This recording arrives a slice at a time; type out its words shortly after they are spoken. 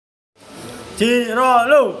Jiro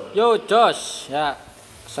lu. Yo Jos, ya.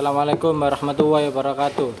 Assalamualaikum warahmatullahi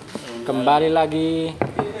wabarakatuh. Kembali lagi.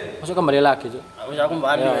 Masuk kembali lagi, Cuk. Aku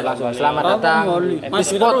kembali. Ya, langsung selamat datang.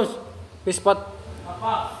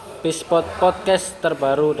 Pispot podcast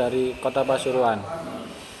terbaru dari Kota Pasuruan.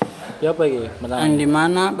 Ya apa iki? Yang di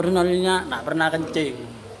mana personalnya enggak pernah kencing.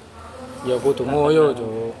 Ya kudu ngoyo,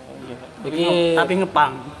 Cuk. Iki Tapi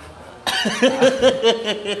ngepang.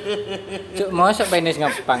 Cuk, mosok penis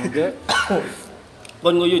ngepang, Cuk.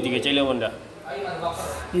 Kon nguyu dikecele wong ndak?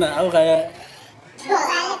 Enggak, aku kayak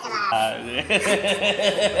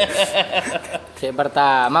Sik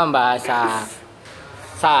pertama bahasa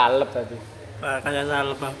salep tadi. kayak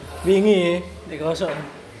salah, Bang. Wingi Dikosok.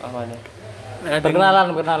 Apane?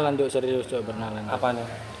 perkenalan Cuk, serius Cuk, perkenalan. Apane?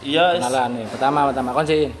 Iya, Kenalan nih. Pertama kon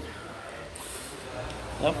sih.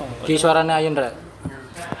 apa? Ki suarane ayun rek.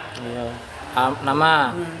 Iya.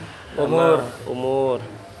 Nama, Umur.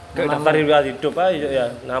 Kayak daftar riwayat hidup aja ya.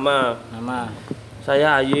 Nama.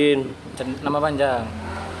 Saya Ayin. Nama panjang.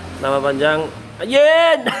 Nama panjang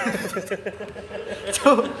Ayin.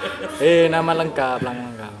 Nama lengkap.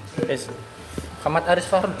 Es Muhammad Aris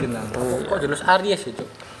Farudin. Kok jelas Aries ya, Cuk?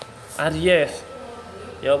 Aries.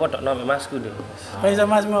 Ya apa tok nama masku deh. Kayak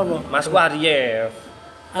sama Masmu apa? Masku Aries.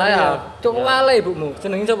 Saya, Cuk lale ibumu.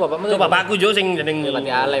 Jenenge sapa, Pak? Coba bapakku yo sing jeneng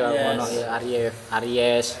Pati ale Pak ono ya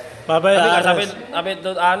Aries. Bapak tapi ya. gak sampai itu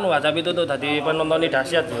tapi itu tuh tadi penonton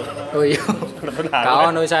dahsyat yo. Oh iya.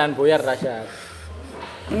 Kau ono wisan buyar rasyat.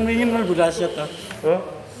 Ingin mlebu dahsyat to. Hah?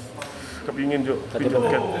 Kepingin yo,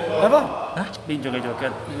 joget. Apa? Hah?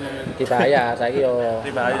 Joget. Dibayar saiki yo.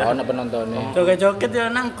 Dibayar. Ono penontone. Joget-joget ya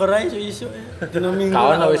nang gor ae isu-isu. Dina minggu.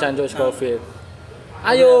 Kau ono wisan Cuk Covid.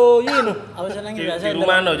 Ayo, yin. Aku seneng Di biasa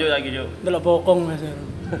rumah no yo lagi yo. delok bokong Mas.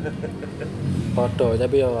 Foto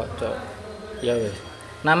tapi yo, Cuk. Ya wis.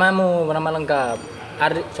 Namamu, nama lengkap.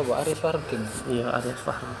 Coba Aris Farudin. Iya, Aries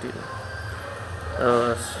Farudin.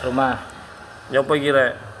 Terus Rumah. nyopo iki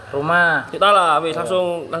rek? Rumah. Kita lah wis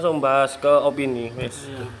langsung bahas ke opini wis.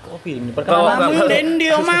 Kopi ini Kau- perkenalan. Omamu ndendi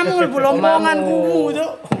omamu mlebu lompongan kumu,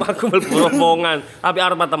 Cuk. Aku mlebu rombongan, tapi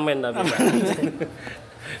arep apartemen tapi.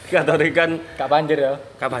 Katone kan Kak banjir ya.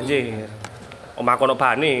 gak banjir. Omahku ono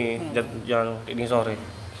bane yang ini sore.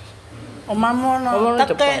 Omamu ono Omamu nang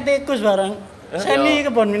tekek tikus barang. Seni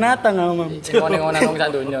kebon binatang omam. Sing ngono-ngono wong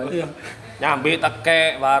sak donya. Nyambi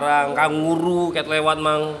tekek barang kanguru ket lewat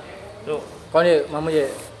mang. Cuk, Kon ye, mamu ye.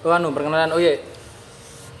 Anu perkenalan oh ye.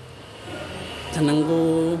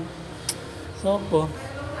 Jenengku sopo?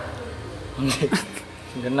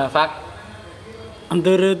 Genah fak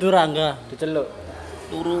Anturu Turangga. diceluk.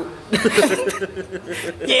 turu.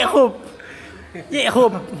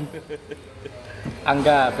 Yehub.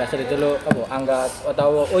 Angga biasa diceluk apa? Angga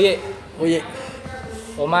atau oh ye. Oh iya.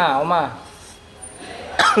 Oma.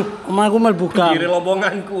 Omahku mlebu gang. Kiri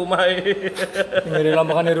lombonganku omahe. Ngiri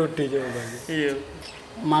lompokane Rudi Cuk. Iya.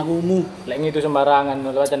 Omahkumu. Lek ngitu sembarangan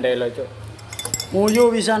lewat cendela Cuk.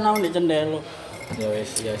 Nguyu bisa nang di cendelo. Ya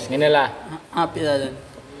wis, ngene lah. Apik aja.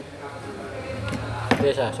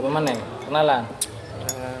 Biasa, sapa meneh? Kenalan.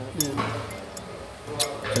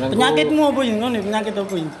 Jenengku- Penyakitmu apa yin ngono? Penyakit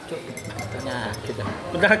apa yin? Penyakit.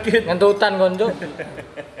 Penyakit. Ngentutan kon Cuk.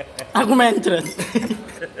 Aku mencret.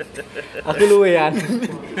 Aku luwean.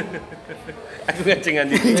 Aku ngecing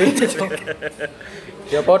anjing.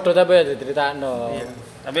 Ya padha tapi ya diceritakno.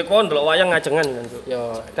 Tapi kon ndelok wayang ngajengan kan, Cuk. Ya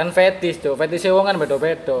kan fetis Cuk. Fetis wong kan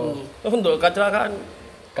beda-beda. Oh, ndelok kecelakaan.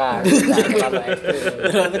 Kan. Kalau ekstrim.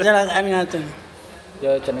 Delok kecelakaan ngaceng.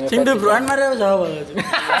 Ya jenenge Sing fetis. debroan mare sapa?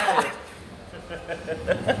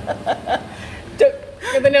 Cuk,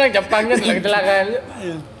 katanya nang Jepang kan lagi kecelakaan.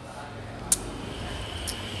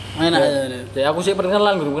 Main aja. Ya aku sih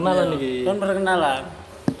perkenalan, guru kenalan iki. Kon perkenalan.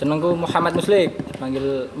 Jenengku Muhammad Muslik,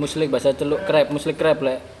 panggil Muslik bahasa celuk krep, Muslik krep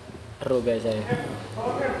lek. Ero biasa ya.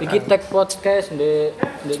 Iki tag podcast di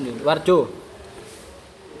Warjo.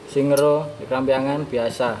 Sing ngero di Krampiangan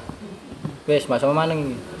biasa. Wis, Mas sama maneng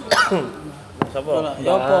iki. Sapa?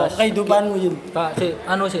 Ya apa kehidupanmu yin? Pak, sih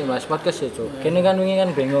anu sih Mas, podcast ya, Cuk. Kene kan wingi kan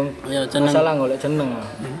bingung Ya jeneng. masalah golek jeneng.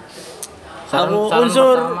 Aku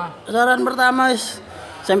unsur saran pertama is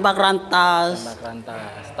sempak rantas, Sempak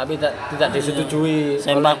rantas, tapi tidak disetujui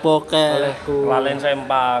sempak poker, olehku. Lalen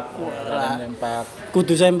sempak. Lalen sempak.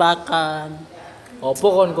 kudu sempakan. Opo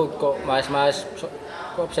kon kok Mas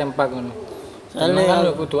kok sempak ngono? Soale Jeneng kan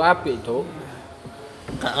yo kudu apik, Cuk.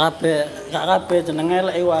 Gak kabeh jenenge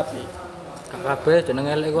elek iku apik. Gak kabeh jeneng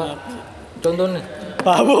elek kok. Contone.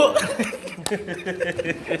 Babuk.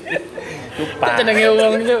 Tak jenenge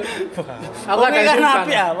wong cuk. Aku Wonge kadang kan sungkan.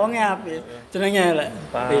 apik ya, wonge apik. Jenenge elek.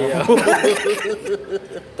 Iya.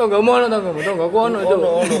 Tonggomu ono tonggoku ono itu.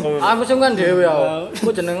 Aku sungkan dhewe aku. Ku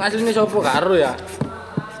jeneng asline sapa gak ero ya.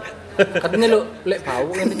 Katanya lu lek bau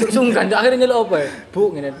ngene cuk sungkan cuk akhirnya nyeluk apa ya?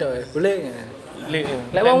 Bu ngene tok ya. Boleh ngene.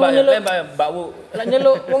 Lek wong nyeluk mbakmu. lek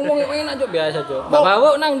nyeluk wong enak cuk biasa cuk. Mbak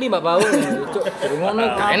bau nang ndi Mbak bau cuk. Dari ngono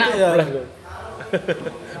gak enak belas cuk.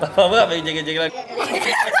 Bapak apa yang jeng-jeng lagi?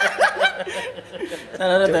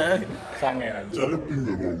 Salah rada. Sangeran. Cari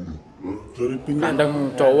pinggan kamu. Cari pinggan. Kandang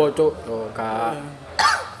cowok cuk. Oh kak.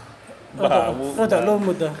 Rada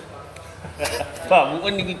lumut dah. Bamu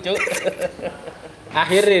kan iki cuk.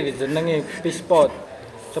 Akhirnya dijenengi Pispot.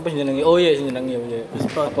 Sapa jenenge? Oh iya sing jenenge oh iya.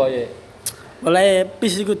 Pispot. Apa ya? Oleh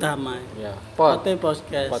pis iku damai. Ya, pot.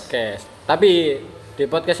 Podcast. Tapi di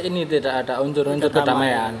podcast ini tidak ada unsur-unsur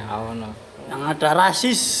kedamaian. Ono. Yang ada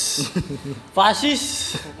rasis,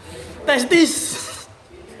 fasis, testis,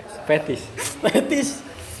 Fetis. petis.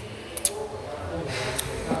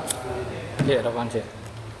 Ya, rokokan sih.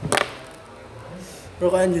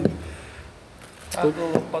 Rokok anjing.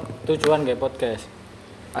 Tujuan kayak podcast.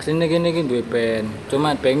 Aslinya gini duwe band.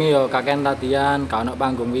 Cuma bengi yo kakean latihan, gak ono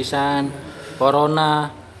panggung pisan.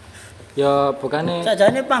 Corona. Yo bukane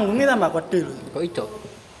Sajane panggungnya tambah gede lho. kok ijo.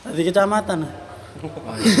 Di kecamatan.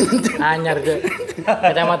 Anyar cuk.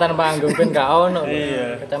 Kecamatan panggung ben gak ono.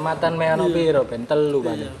 Iya. Kecamatan me ono piro ben 3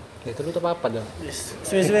 kan. Ya 3 apa apa dong.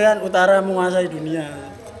 Suwe-suwe kan utara menguasai dunia.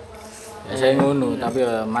 Ya saya ngono, tapi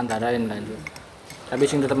ya Mandarin lah cuk. Tapi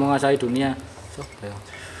sing tetep menguasai dunia. Sopo ya?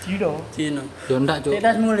 Cina. Yo ndak cuk.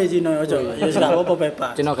 Tidak mulai Cina aja. Ya wis gak apa-apa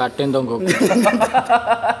bebas. Cina gaden tonggo.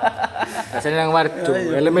 Asline nang warjo,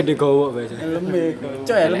 helme digowo biasa. Helme kok.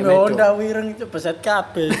 Cuk helme Honda wireng cuk beset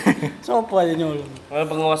kabeh. Sopo aja nyolong.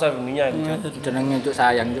 Penguasa dunia itu. Jenenge cuk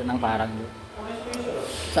sayang cuk nang parang cuk.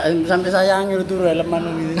 Sampai sayang itu turu helman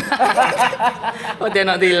gitu. Oh dia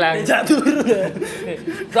nak tilang. Tidak turu.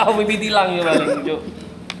 Tahu pipi tilang ya paling cuk.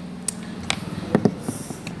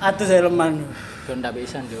 Atus helman. Yo ndak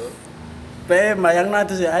bisa cuk. Pe bayang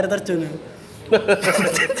atus air terjun.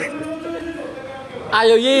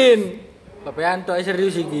 Ayo Yin. Bapak Anto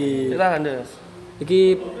serius iki. Kita kan Des.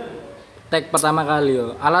 Iki tag pertama kali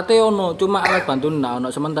yo. Alatnya ono, cuma alat bantu ndak ono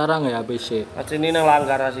sementara nggak ya PC. Sini nang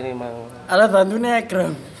langgar sini mang. Alat bantunya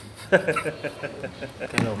ekrem.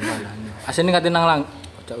 Kalau malah. Asine kate nang lang.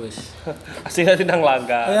 Cok wis. Asli nang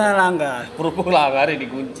langgar. Ya langgar. Berhubung langgar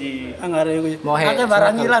dikunci. Anggar kuwi. Mohe. Akeh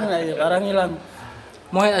barang hilang ya, barang hilang.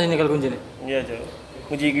 Mau asine kalau kunci nih. Iya cuk.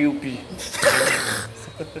 Kunci QB.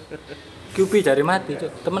 QP cari mati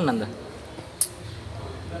cok. Temenan dah.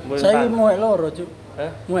 Saya mau loro, Cuk.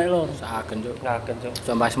 Hah? Mau loro. Saken cok. Ngaken cuk.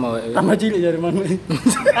 Sampai semua. Tambah cilik dari mana?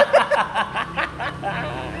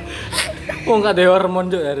 Oh enggak ada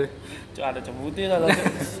hormon cok hari. Cuk ada cebutnya salah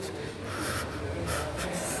cuk.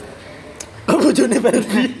 Kok bojone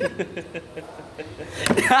Ferdi?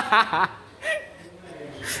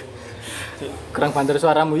 Kurang banter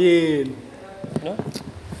suaramu Yin. No?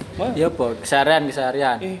 Wah. Iya po, keseharian.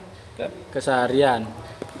 Keseharian.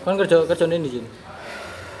 Kan kerja ini Jin.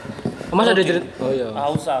 Mas ada cerita? Oh iya. Enggak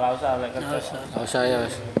usah lek kerja. Oh saya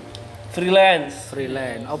Freelance.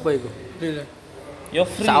 freelance. Apa itu? Lha. Yo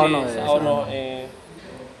free. Saono ya, Saono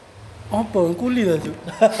Apa kuli ta, Cuk?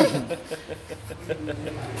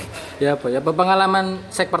 Ya apa? Ya apa pengalaman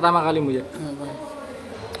sek pertama kalimu ya?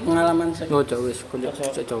 Pengalaman saya. Oh cok wis,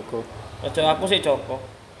 cok Joko. Ojo aku sih Joko.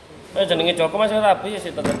 Jenenge Joko masih rapi ya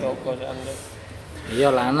sih tetep Joko sih ande.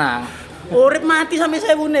 Iya lanang. Urip mati sampe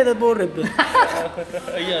 1000 tetep urip.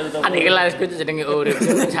 Iya tetep. Adik kelasku itu jenenge urip,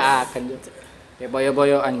 saken cok. Ya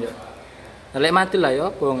boyo-boyoan cok. Lek mati lah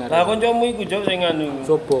ya apa ngarep. Lah kancamu iku Jok sing anu.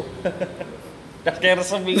 Sopo? Das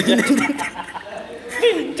kersem iki.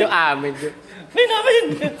 Cok amin cok. Min.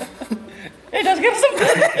 Das kersem.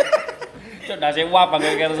 Cok das sewa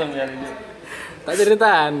panggil kersem jare. Tak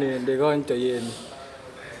ceritaan nih, di konco Yin.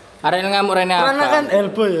 Arek ngamuk rene apa? Karena kan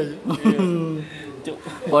elbow ya. Cok.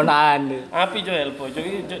 Ponaan nih. Api Cok elpo. Cok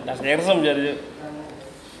iki Cok das kersem jare Cok.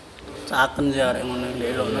 Saken sih arek ngono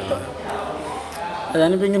elok tok.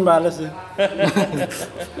 Ajane pengin bales ya.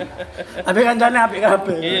 Tapi kancane apik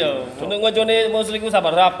kabeh. Iya, untuk ngocone mau selingkuh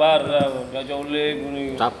sabar-sabar. Enggak colek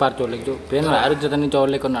ngene. Sabar colek cok. Ben lah harus ceritane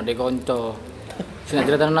colek kon nek konco. Sing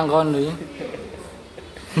ceritane nang kono iki.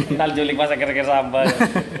 Tal jolik pas akhir-akhir sampah.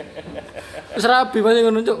 Wis rabi masih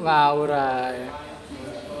ngono cok ngawur ae.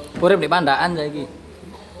 Urip di Pandaan saiki.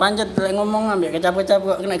 Pancet lek ngomong ambek kecap-kecap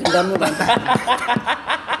kok kena gendammu kan.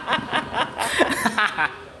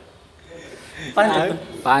 Pancet.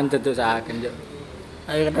 Pancet cok saken cok.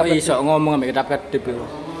 Ayo Kok iso ngomong ambek kedap-kedip yo.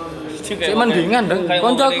 Sik mendingan dong.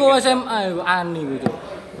 Koncoku SMA iku ani gitu.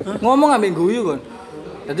 Ngomong ambek guyu kon.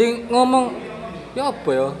 Dadi ngomong ya apa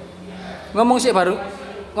ya? Ngomong sik baru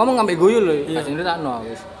ngomong ambek guyu lho. Asline takno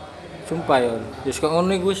wis. Sumpah ya. Wis kok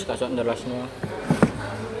ngono iku wis gak sok njelasno.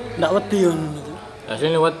 Ndak wedi yo.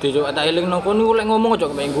 Asline wedi cuk tak elingno kono iku lek ngomong aja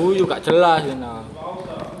ambek guyu gak jelas ngono.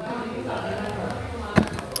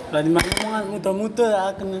 Lah di mana ngomongan muto-muto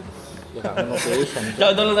akan. Ya gak ngono pisan.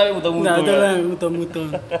 Cok dulu tapi mutu-mutu. Nah, itu lah muto-muto.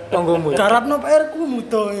 Tonggomu. Carapno PR ku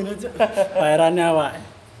muto ini. Bayarannya awak.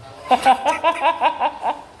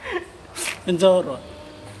 Pencoro.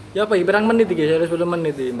 Ya apa iki pirang menit iki? 10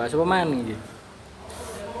 menit iki. Mbak sapa main iki?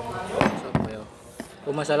 Sapa ya?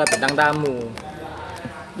 Oh masalah bintang tamu.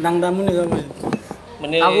 Nang tamu nih kamu.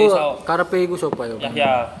 Menit Aku iso. karepe iku sapa ya?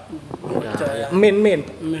 Ya. Min. Men.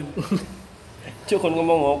 Cuk kon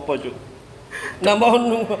ngomong apa, Cuk? Nambah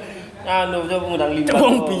anu coba ngundang limbat.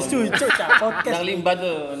 Wong bisu cuk cak podcast. Ngundang limbat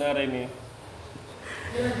tuh nang ini.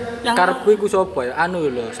 Karepku iku sapa ya?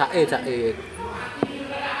 Anu lho, Said.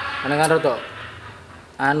 Ana kan roto.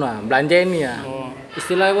 Anu mlanceni ya.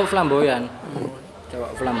 Istilahnya kok flamboyan.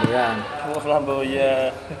 Cowok flamboyan. Oh,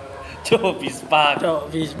 flamboyan. Coba bispak.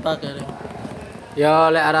 Cok Vispa kare.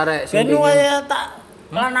 Ya lek arek-arek Ben wae tak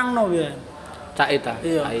lanangno piye. Said ta.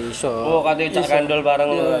 Iya. Iso. Oh, katanya cak kandol bareng.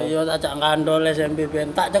 Iya tak jak kandol SMP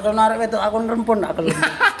ben. Tak cekel arek wedok aku nrempun tak kelem.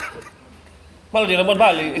 Malah dirempon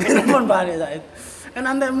balik. Nrempun balik Said. Kan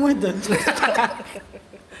antemu itu.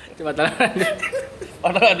 Coba tenan.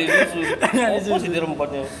 Padahal ada susu. Ada Apa sih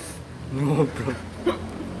dirempotnya? Ngobrol.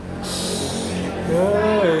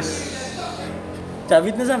 Wes. Cak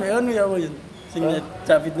fitness sampe ono ya apa ya? Sing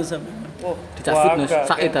cak fitness sampe. Oh, Dijak fitness.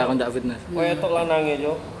 Said ta kon jak fitness. Kayak tok lanange,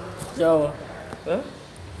 Cuk. Jawa. Hah?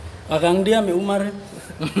 Kakang dia ambek Umar.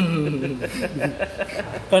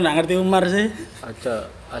 Kau nak ngerti Umar sih?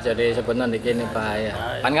 Aja disebutno di kene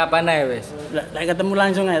bahaya. Pan kapan ae wis. Lek ketemu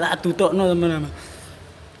langsung ae tak tutokno teman-teman.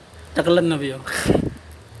 Cekelen apa yo?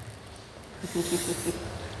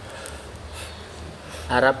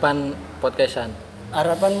 Harapan podcastan.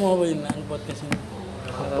 Harapanmu apa ini podcast ini?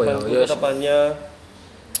 Apa ya? Harapanku kedepannya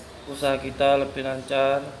usaha kita lebih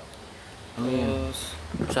lancar. Terus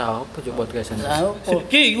Usaha apa cuk podcastan? Apa?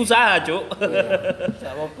 Ki usaha, Cuk.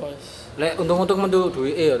 Gak apa-apa. Lek untung-untung mentu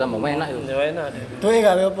duwike ya tambah enak yo. Ya enak deh. Duwe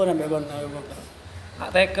gak apa-apa nambah kon. Tak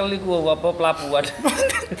tekel iku apa pelabuhan.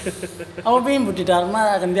 Aku pengen Budi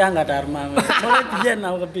Dharma ganti Angga Dharma. Mulai biyen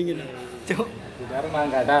aku kepingin. Cuk, Dharma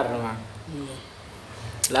enggak Dharma.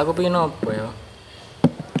 Lah aku pengen apa ya?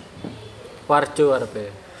 Warjo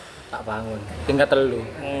arepe tak bangun. Tingkat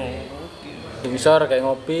 3. Dingsor kayak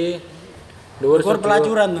ngopi. Dhuwur Ukur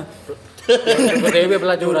pelacuran tuh. Dewe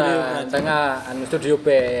pelacuran. Tengah anu studio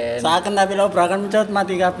band. Seakan tapi lo berakan mencaut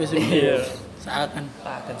mati kabeh sih. Iya. Seakan.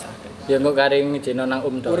 Ya engko garing jeno nang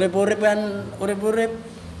to. Urip-urip kan urip-urip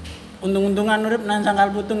untung-untungan urip nang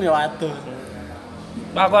sangkal putung ya waduh.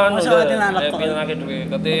 Aku anu Masa hati nalek kok. pengen akeh duwe.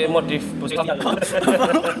 Kate modif bus. Apa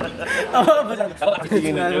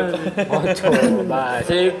Gini, Cuk. Ojo,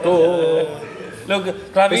 basiku. Lo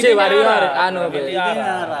graffiti Bisi warrior anu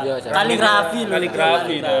Tiara. Iya, kaligrafi lho.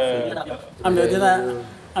 Kaligrafi. Ambil kita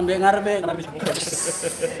ambil ngarepe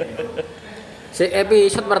Si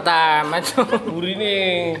episode pertama cuk.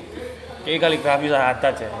 Burine kayak kaligrafi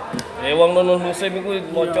sahadat ya. Wong non muslim iku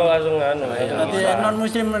maca langsung anu. Dadi non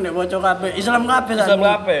muslim nek waca kabeh, Islam kabeh lah. Islam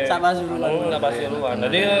kabeh. Sak Pasuruan. Enggak Pasuruan.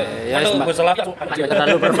 Jadi Ya, kalau gue salah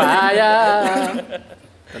Terlalu berbahaya.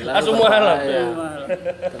 semua halal.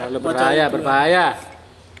 Terlalu berbahaya.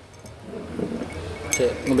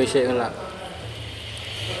 Cek ngombe sik ngelak.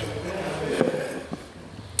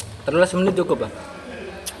 13 menit cukup, Bang.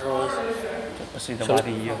 Terus Pasti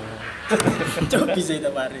temari. coba bisa itu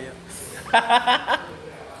mari.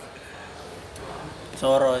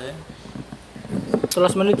 Soro aja.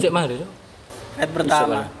 13 menit cek mah Cuk. Head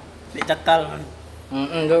pertama. Dicekal.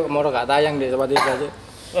 Cuk, moro gak tayang di tempat itu aja.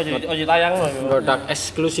 Oh jadi tayang loh. Produk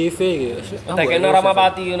eksklusif iki. Tak kena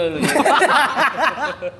Ramapati ngono lho.